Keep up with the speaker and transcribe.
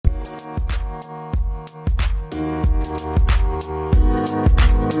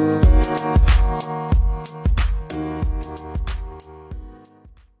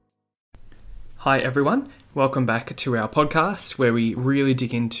Hi everyone, welcome back to our podcast where we really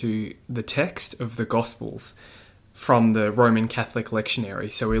dig into the text of the Gospels from the Roman Catholic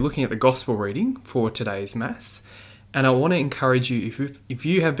lectionary. So we're looking at the Gospel reading for today's Mass, and I want to encourage you, if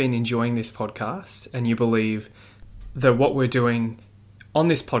you have been enjoying this podcast and you believe that what we're doing on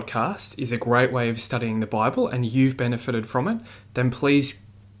this podcast is a great way of studying the Bible and you've benefited from it, then please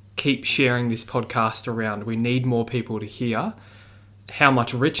keep sharing this podcast around. We need more people to hear how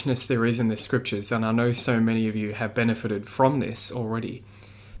much richness there is in the scriptures, and I know so many of you have benefited from this already.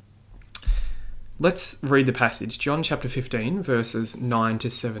 Let's read the passage, John chapter 15, verses 9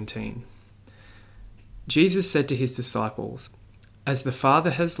 to 17. Jesus said to his disciples, "As the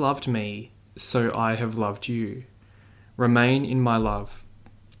Father has loved me, so I have loved you. Remain in my love.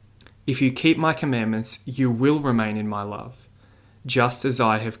 If you keep my commandments, you will remain in my love, just as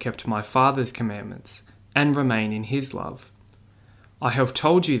I have kept my Father's commandments and remain in his love. I have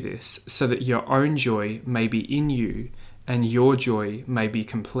told you this so that your own joy may be in you and your joy may be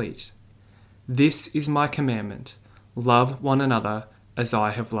complete. This is my commandment: love one another as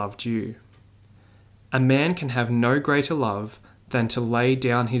I have loved you. A man can have no greater love than to lay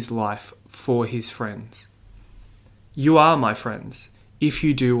down his life for his friends. You are my friends if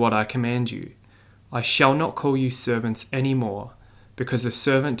you do what I command you. I shall not call you servants any more, because a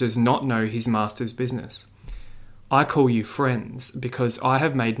servant does not know his master's business. I call you friends, because I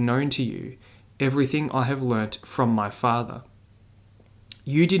have made known to you everything I have learnt from my Father.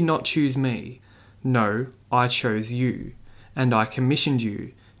 You did not choose me. No, I chose you, and I commissioned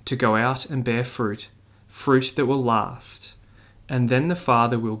you to go out and bear fruit that will last, and then the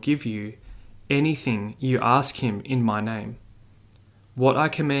Father will give you anything you ask him in my name. What I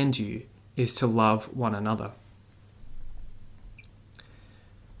command you is to love one another."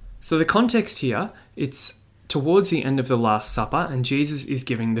 So the context here, it's towards the end of the Last Supper, and Jesus is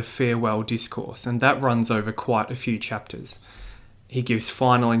giving the farewell discourse, and that runs over quite a few chapters. He gives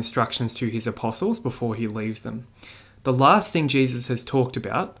final instructions to his apostles before he leaves them. The last thing Jesus has talked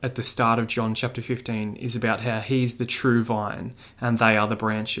about at the start of John chapter 15 is about how he's the true vine and they are the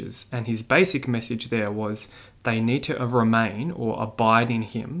branches, and his basic message there was they need to remain or abide in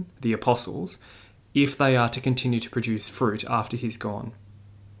him, the apostles, if they are to continue to produce fruit after he's gone.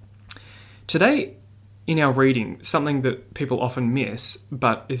 Today, in our reading, something that people often miss,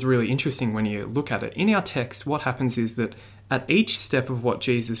 but is really interesting when you look at it, in our text, what happens is that at each step of what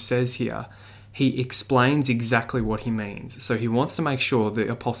Jesus says here, he explains exactly what he means. So he wants to make sure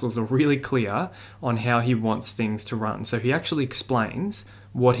the apostles are really clear on how he wants things to run. So he actually explains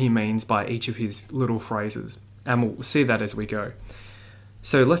what he means by each of his little phrases, and we'll see that as we go.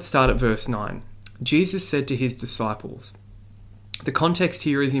 So let's start at verse 9. Jesus said to his disciples. The context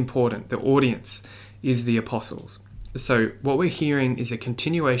here is important. The audience is the apostles. So what we're hearing is a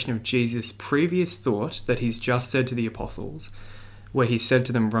continuation of Jesus' previous thought that he's just said to the apostles, where he said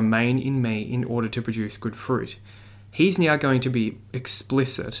to them, "Remain in me in order to produce good fruit." He's now going to be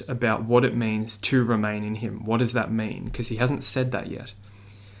explicit about what it means to remain in him. What does that mean? Because he hasn't said that yet.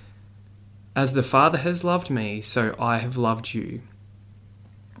 "As the Father has loved me, so I have loved you."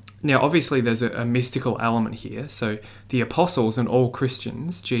 Now, obviously, there's a mystical element here. So the apostles and all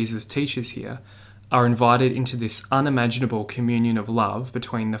Christians, Jesus teaches here, are invited into this unimaginable communion of love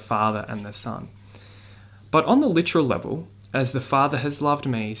between the Father and the Son. But on the literal level, as the Father has loved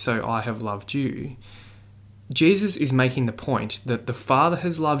me, so I have loved you, Jesus is making the point that the Father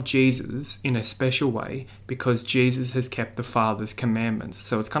has loved Jesus in a special way because Jesus has kept the Father's commandments.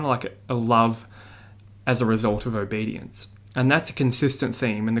 So it's kind of like a love as a result of obedience. And that's a consistent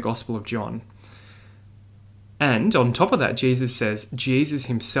theme in the Gospel of John. And on top of that, Jesus says Jesus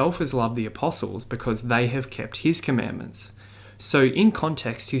himself has loved the apostles because they have kept his commandments. So in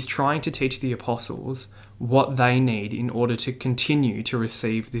context, he's trying to teach the apostles what they need in order to continue to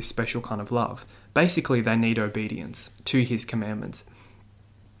receive this special kind of love. Basically, they need obedience to his commandments.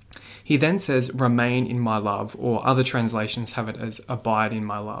 He then says, "Remain in my love," or other translations have it as "abide in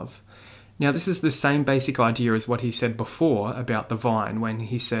my love." Now, this is the same basic idea as what he said before about the vine when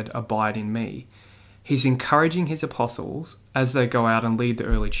he said, "Abide in me." He's encouraging his apostles, as they go out and lead the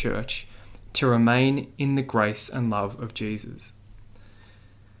early church, to remain in the grace and love of Jesus.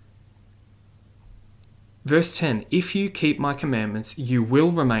 Verse 10, "If you keep my commandments, you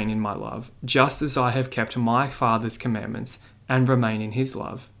will remain in my love, just as I have kept my Father's commandments and remain in his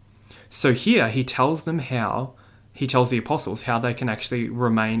love." So here he tells the apostles how they can actually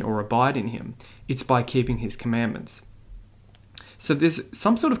remain or abide in him. It's by keeping his commandments. So there's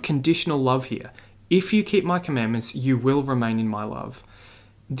some sort of conditional love here. If you keep my commandments, you will remain in my love.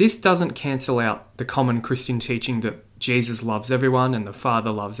 This doesn't cancel out the common Christian teaching that Jesus loves everyone and the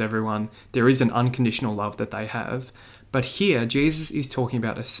Father loves everyone. There is an unconditional love that they have. But here, Jesus is talking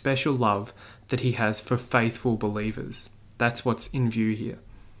about a special love that he has for faithful believers. That's what's in view here.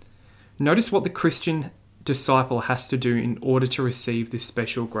 Notice what the Christian disciple has to do in order to receive this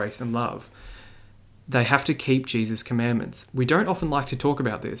special grace and love. They have to keep Jesus' commandments. We don't often like to talk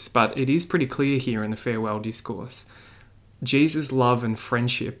about this, but it is pretty clear here in the farewell discourse. Jesus' love and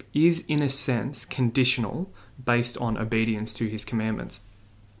friendship is, in a sense, conditional based on obedience to his commandments.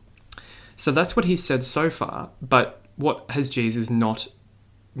 So that's what he's said so far, but what has Jesus not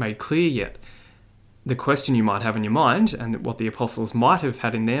made clear yet? The question you might have in your mind, and what the apostles might have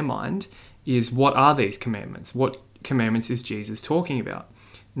had in their mind, is what are these commandments? What commandments is Jesus talking about?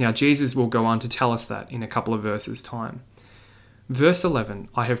 Now, Jesus will go on to tell us that in a couple of verses' time. Verse 11,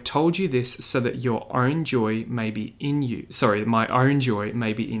 I have told you this so that your own joy may be in you. Sorry, my own joy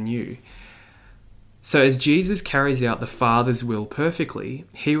may be in you. So as Jesus carries out the Father's will perfectly,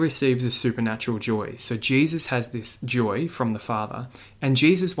 he receives a supernatural joy. So Jesus has this joy from the Father, and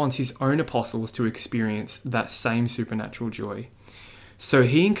Jesus wants his own apostles to experience that same supernatural joy. So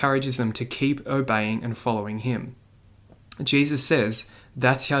he encourages them to keep obeying and following him. Jesus says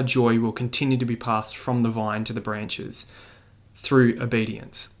that's how joy will continue to be passed from the vine to the branches, through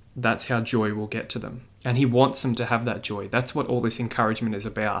obedience. That's how joy will get to them. And he wants them to have that joy. That's what all this encouragement is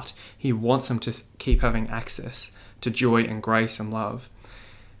about. He wants them to keep having access to joy and grace and love.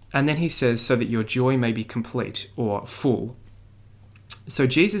 And then he says, so that your joy may be complete or full. So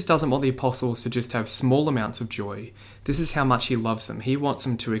Jesus doesn't want the apostles to just have small amounts of joy. This is how much he loves them. He wants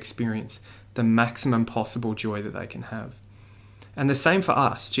them to experience the maximum possible joy that they can have. And the same for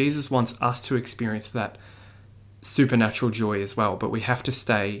us. Jesus wants us to experience that supernatural joy as well, but we have to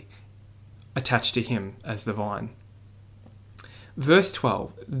stay attached to him as the vine. Verse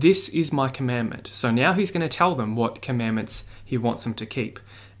 12, this is my commandment. So now he's going to tell them what commandments he wants them to keep.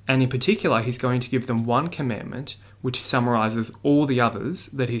 And in particular, he's going to give them one commandment which summarizes all the others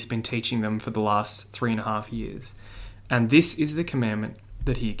that he's been teaching them for the last 3.5 years. And this is the commandment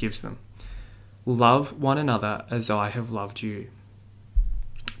that he gives them. Love one another as I have loved you.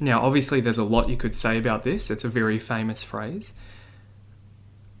 Now, obviously, there's a lot you could say about this. It's a very famous phrase.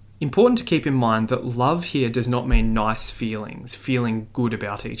 Important to keep in mind that love here does not mean nice feelings, feeling good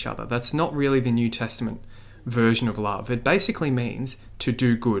about each other. That's not really the New Testament version of love. It basically means to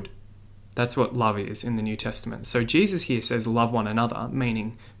do good. That's what love is in the New Testament. So Jesus here says love one another,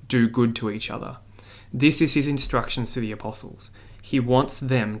 meaning do good to each other. This is his instructions to the apostles. He wants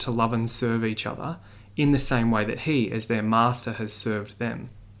them to love and serve each other in the same way that he, as their master, has served them.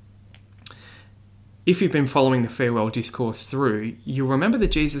 If you've been following the farewell discourse through, you'll remember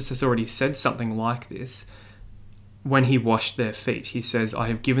that Jesus has already said something like this when he washed their feet. He says, I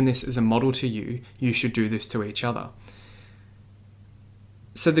have given this as a model to you. You should do this to each other.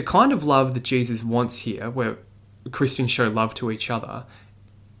 So the kind of love that Jesus wants here, where Christians show love to each other,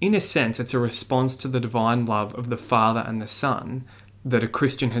 in a sense, it's a response to the divine love of the Father and the Son that a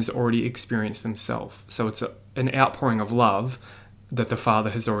Christian has already experienced themselves. So it's an outpouring of love that the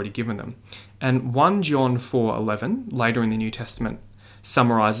Father has already given them. And 1 John 4:11, later in the New Testament,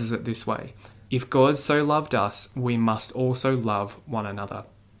 summarizes it this way. If God so loved us, we must also love one another.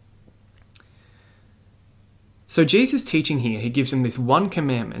 So Jesus' teaching here, he gives them this one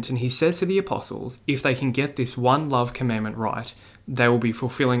commandment, and he says to the apostles, if they can get this one love commandment right, they will be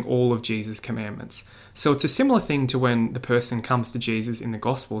fulfilling all of Jesus' commandments. So it's a similar thing to when the person comes to Jesus in the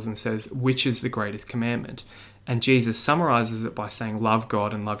Gospels and says, which is the greatest commandment? And Jesus summarizes it by saying, love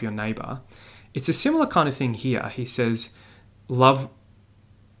God and love your neighbor. It's a similar kind of thing here. He says, love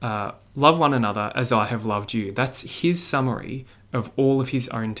one another as I have loved you. That's his summary of all of his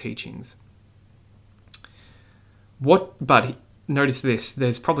own teachings. But notice this,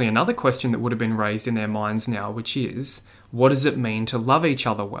 there's probably another question that would have been raised in their minds now, which is, what does it mean to love each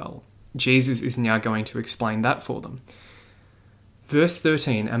other well? Jesus is now going to explain that for them. Verse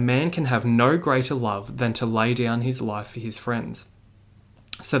 13, a man can have no greater love than to lay down his life for his friends.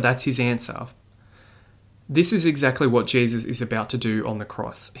 So that's his answer. This is exactly what Jesus is about to do on the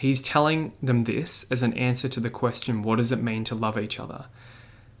cross. He's telling them this as an answer to the question, what does it mean to love each other?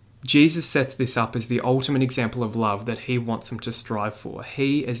 Jesus sets this up as the ultimate example of love that he wants them to strive for.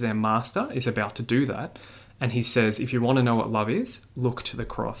 He, as their master, is about to do that. And he says, if you want to know what love is, look to the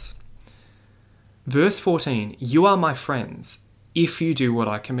cross. Verse 14, you are my friends if you do what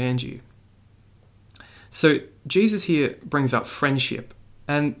I command you. So Jesus here brings up friendship.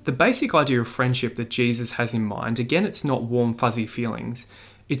 And the basic idea of friendship that Jesus has in mind, again, it's not warm, fuzzy feelings.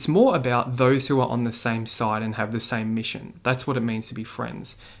 It's more about those who are on the same side and have the same mission. That's what it means to be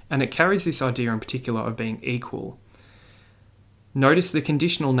friends. And it carries this idea in particular of being equal. Notice the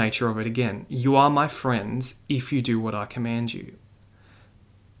conditional nature of it again. You are my friends if you do what I command you.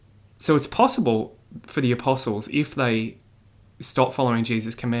 So it's possible for the apostles, if they stop following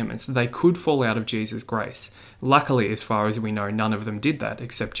Jesus' commandments, they could fall out of Jesus' grace. Luckily, as far as we know, none of them did that,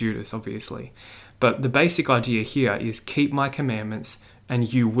 except Judas, obviously. But the basic idea here is keep my commandments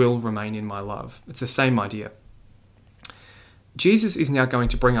and you will remain in my love. It's the same idea. Jesus is now going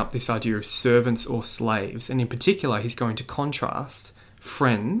to bring up this idea of servants or slaves, and in particular, he's going to contrast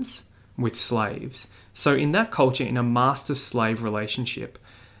friends with slaves. So in that culture, in a master-slave relationship,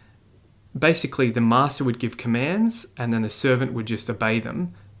 basically the master would give commands and then the servant would just obey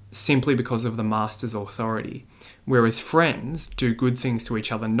them simply because of the master's authority. Whereas friends do good things to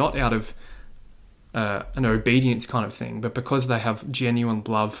each other, not out of an obedience kind of thing, but because they have genuine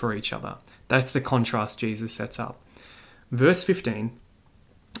love for each other. That's the contrast Jesus sets up. Verse 15,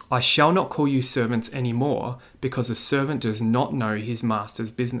 I shall not call you servants anymore, because a servant does not know his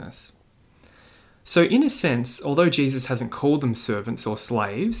master's business. So in a sense, although Jesus hasn't called them servants or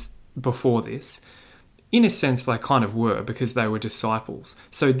slaves before this, in a sense they kind of were, because they were disciples.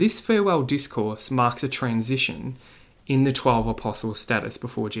 So this farewell discourse marks a transition in the 12 apostles' status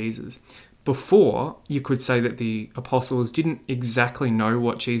before Jesus. Before, you could say that the apostles didn't exactly know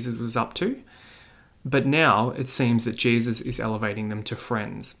what Jesus was up to, but now it seems that Jesus is elevating them to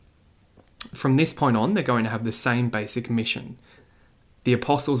friends. From this point on, they're going to have the same basic mission. The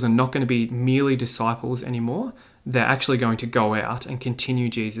apostles are not going to be merely disciples anymore. They're actually going to go out and continue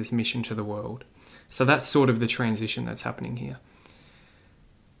Jesus' mission to the world. So that's sort of the transition that's happening here.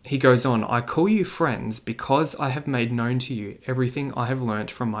 He goes on, I call you friends because I have made known to you everything I have learnt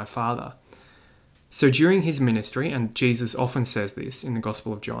from my Father. So during his ministry, and Jesus often says this in the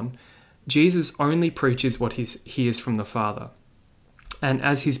Gospel of John, Jesus only preaches what he hears from the Father. And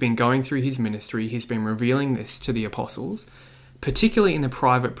as he's been going through his ministry, he's been revealing this to the apostles, particularly in the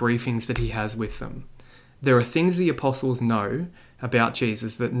private briefings that he has with them. There are things the apostles know about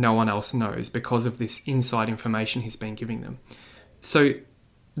Jesus that no one else knows because of this inside information he's been giving them. So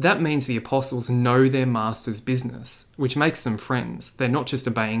that means the apostles know their master's business, which makes them friends. They're not just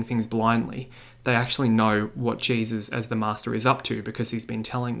obeying things blindly. They actually know what Jesus as the master is up to because he's been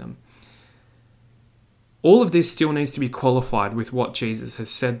telling them. All of this still needs to be qualified with what Jesus has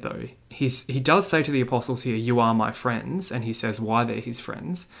said, though. He does say to the apostles here, you are my friends, and he says why they're his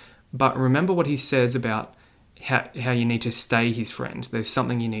friends. But remember what he says about how you need to stay his friend. There's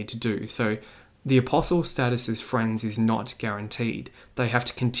something you need to do. So the apostles' status as friends is not guaranteed. They have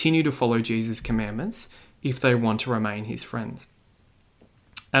to continue to follow Jesus' commandments if they want to remain his friends.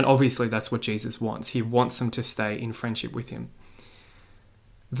 And obviously that's what Jesus wants. He wants them to stay in friendship with him.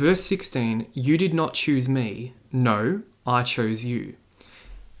 Verse 16, you did not choose me. No, I chose you.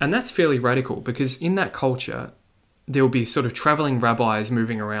 And that's fairly radical because in that culture, there will be sort of traveling rabbis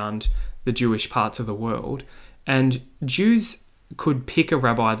moving around the Jewish parts of the world. And Jews could pick a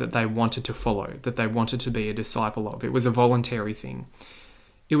rabbi that they wanted to follow, that they wanted to be a disciple of. It was a voluntary thing.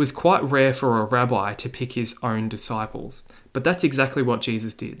 It was quite rare for a rabbi to pick his own disciples. But that's exactly what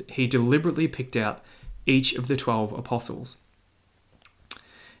Jesus did. He deliberately picked out each of the 12 apostles.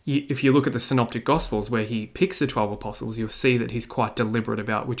 If you look at the Synoptic Gospels where he picks the 12 apostles, you'll see that he's quite deliberate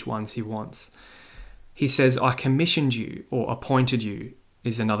about which ones he wants. He says, I commissioned you, or appointed you,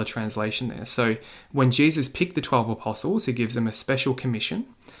 is another translation there. So when Jesus picked the 12 apostles, he gives them a special commission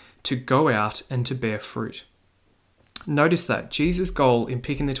to go out and to bear fruit. Notice that Jesus' goal in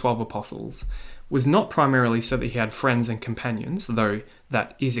picking the 12 apostles was not primarily so that he had friends and companions, though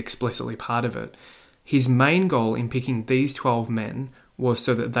that is explicitly part of it. His main goal in picking these 12 men was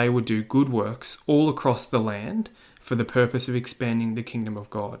so that they would do good works all across the land for the purpose of expanding the kingdom of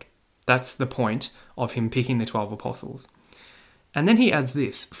God. That's the point of him picking the 12 apostles. And then he adds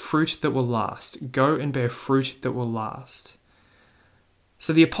this, fruit that will last. Go and bear fruit that will last.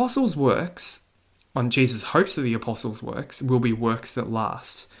 So the apostles' works, on Jesus hopes that the apostles' works, will be works that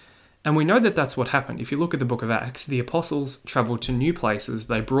last. And we know that that's what happened. If you look at the book of Acts, the apostles traveled to new places.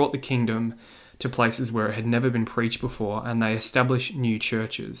 They brought the kingdom to places where it had never been preached before, and they established new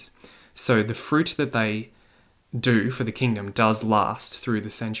churches. So the fruit that they do for the kingdom does last through the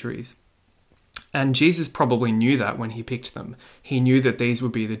centuries. And Jesus probably knew that when he picked them. He knew that these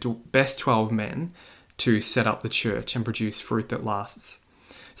would be the best 12 men to set up the church and produce fruit that lasts.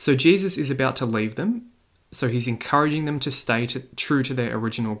 So Jesus is about to leave them, so he's encouraging them to stay true to their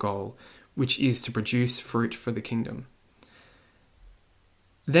original goal, which is to produce fruit for the kingdom.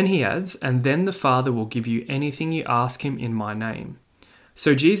 Then he adds, and then the Father will give you anything you ask him in my name.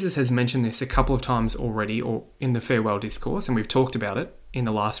 So Jesus has mentioned this a couple of times already, or in the farewell discourse, and we've talked about it in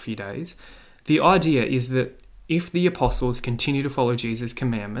the last few days. The idea is that if the apostles continue to follow Jesus'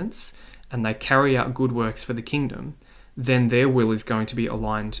 commandments and they carry out good works for the kingdom, then their will is going to be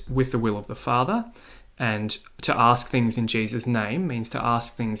aligned with the will of the Father. And to ask things in Jesus' name means to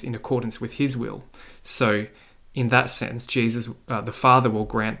ask things in accordance with his will. So in that sense, Jesus, the Father, will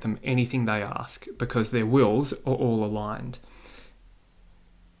grant them anything they ask because their wills are all aligned.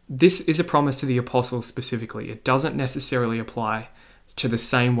 This is a promise to the apostles specifically. It doesn't necessarily apply to the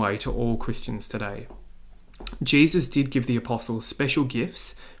same way to all Christians today. Jesus did give the apostles special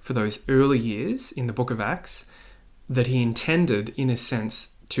gifts for those early years in the book of Acts that he intended, in a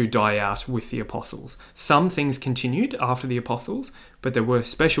sense, to die out with the apostles. Some things continued after the apostles, but there were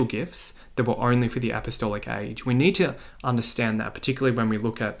special gifts that were only for the apostolic age. We need to understand that, particularly when we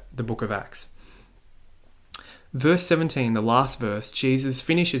look at the book of Acts. Verse 17, the last verse, Jesus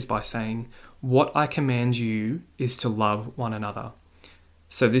finishes by saying, "What I command you is to love one another."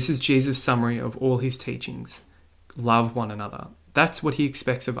 So this is Jesus' summary of all his teachings. Love one another. That's what he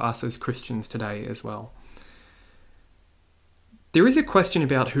expects of us as Christians today as well. There is a question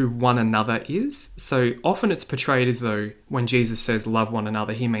about who one another is. So often it's portrayed as though when Jesus says love one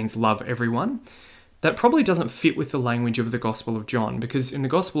another, he means love everyone. That probably doesn't fit with the language of the Gospel of John, because in the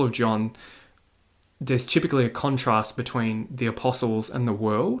Gospel of John, there's typically a contrast between the apostles and the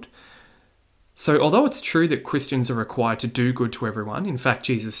world. So although it's true that Christians are required to do good to everyone, in fact,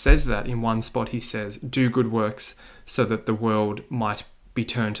 Jesus says that in one spot. He says, do good works so that the world might be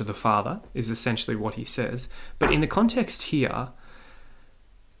turned to the Father, is essentially what he says. But in the context here,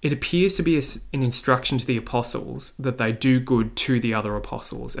 it appears to be an instruction to the apostles that they do good to the other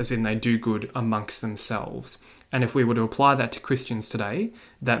apostles, as in they do good amongst themselves. And if we were to apply that to Christians today,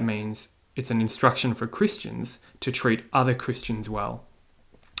 that means it's an instruction for Christians to treat other Christians well,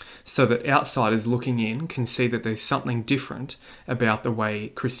 so that outsiders looking in can see that there's something different about the way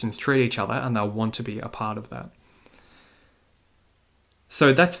Christians treat each other, and they'll want to be a part of that.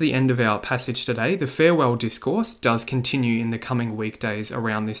 So that's the end of our passage today. The farewell discourse does continue in the coming weekdays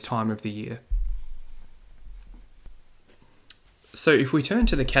around this time of the year. So if we turn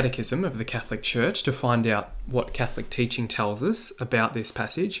to the Catechism of the Catholic Church to find out what Catholic teaching tells us about this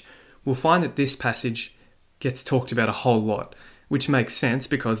passage, we'll find that this passage gets talked about a whole lot, which makes sense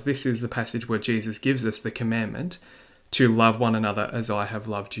because this is the passage where Jesus gives us the commandment to love one another as I have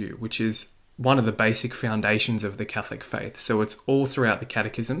loved you, which is one of the basic foundations of the Catholic faith. So it's all throughout the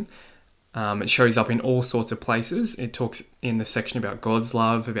Catechism. It shows up in all sorts of places. It talks in the section about God's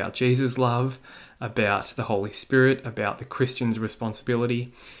love, about Jesus' love, about the Holy Spirit, about the Christian's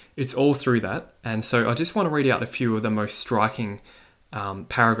responsibility. It's all through that. And so I just want to read out a few of the most striking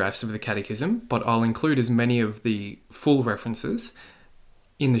paragraphs of the Catechism, but I'll include as many of the full references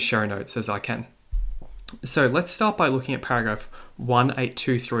in the show notes as I can. So let's start by looking at paragraph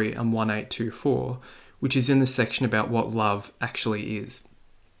 1823 and 1824, which is in the section about what love actually is.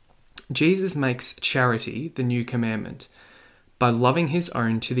 Jesus makes charity the new commandment. By loving his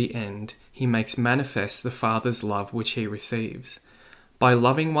own to the end, he makes manifest the Father's love which he receives. By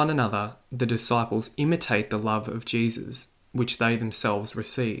loving one another, the disciples imitate the love of Jesus, which they themselves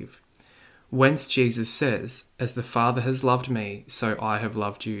receive. Whence Jesus says, "As the Father has loved me, so I have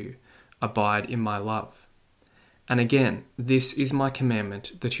loved you. Abide in my love." And again, "This is my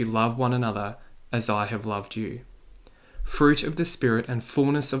commandment, that you love one another as I have loved you." Fruit of the Spirit and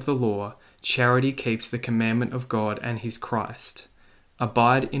fullness of the law, charity keeps the commandment of God and his Christ.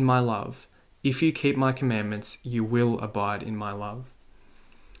 Abide in my love. If you keep my commandments, you will abide in my love.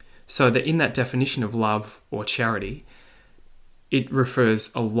 So that in that definition of love or charity, it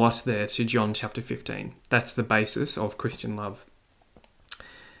refers a lot there to John chapter 15. That's the basis of Christian love.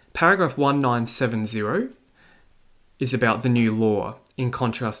 Paragraph 1970 is about the new law, in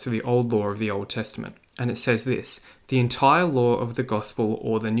contrast to the old law of the Old Testament. And it says this: the entire law of the gospel,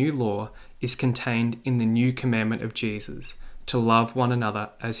 or the new law, is contained in the new commandment of Jesus, to love one another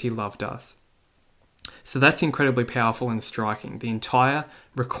as he loved us. So that's incredibly powerful and striking. The entire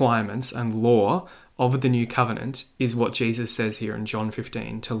requirements and law of the new covenant is what Jesus says here in John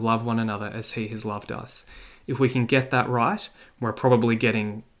 15, to love one another as he has loved us. If we can get that right, we're probably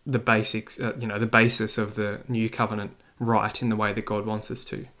getting the basics, the basis of the new covenant right in the way that God wants us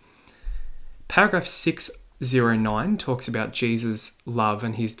to. Paragraph 609 talks about Jesus' love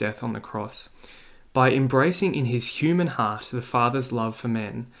and his death on the cross. By embracing in his human heart the Father's love for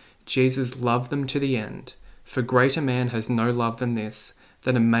men, Jesus loved them to the end. For greater man has no love than this,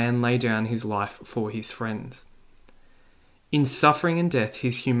 that a man lay down his life for his friends. In suffering and death,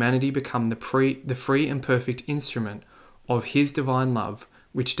 his humanity became the free and perfect instrument of his divine love,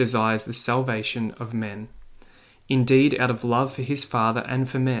 which desires the salvation of men. Indeed, out of love for his Father and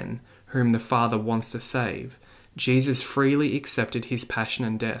for men, whom the Father wants to save, Jesus freely accepted his passion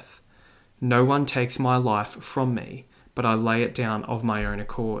and death. No one takes my life from me, but I lay it down of my own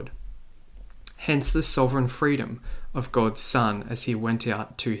accord. Hence the sovereign freedom of God's Son as he went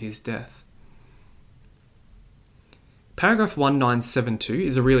out to his death. Paragraph 1972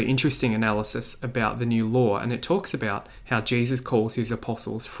 is a really interesting analysis about the new law, and it talks about how Jesus calls his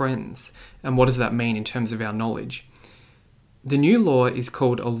apostles friends, and what does that mean in terms of our knowledge. The new law is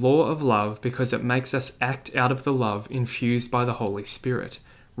called a law of love because it makes us act out of the love infused by the Holy Spirit,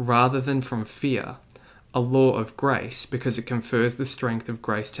 rather than from fear. A law of grace because it confers the strength of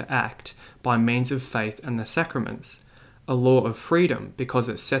grace to act by means of faith and the sacraments. A law of freedom because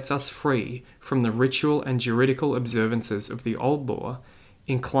it sets us free from the ritual and juridical observances of the old law,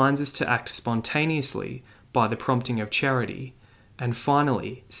 inclines us to act spontaneously by the prompting of charity, and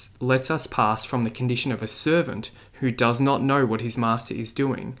finally lets us pass from the condition of a servant who does not know what his master is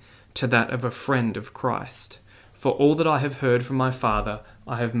doing to that of a friend of Christ. For all that I have heard from my Father,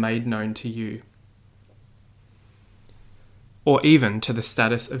 I have made known to you. Or even to the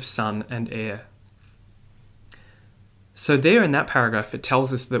status of son and heir. So there in that paragraph, it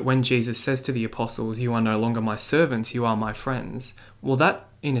tells us that when Jesus says to the apostles, "You are no longer my servants, you are my friends," well, that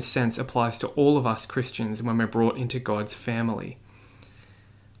in a sense applies to all of us Christians when we're brought into God's family.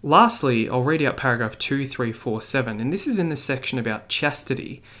 Lastly, I'll read out paragraph 2347, and this is in the section about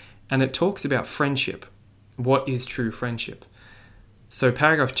chastity, and it talks about friendship. What is true friendship? So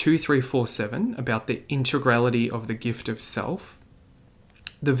paragraph 2347, about the integrality of the gift of self.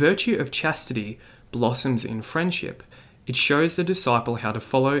 The virtue of chastity blossoms in friendship. It shows the disciple how to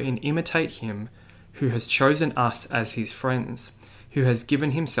follow and imitate him who has chosen us as his friends, who has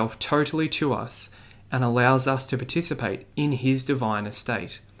given himself totally to us and allows us to participate in his divine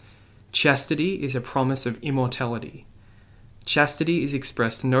estate. Chastity is a promise of immortality. Chastity is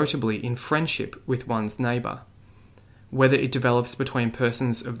expressed notably in friendship with one's neighbour. Whether it develops between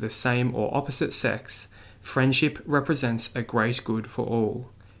persons of the same or opposite sex, friendship represents a great good for all.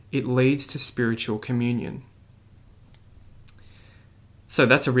 It leads to spiritual communion. So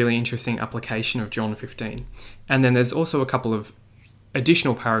that's a really interesting application of John 15. And then there's also a couple of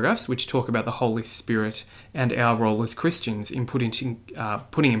additional paragraphs which talk about the Holy Spirit and our role as Christians in putting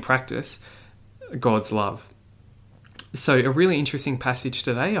in practice God's love. So a really interesting passage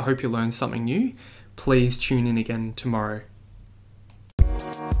today. I hope you learned something new. Please tune in again tomorrow.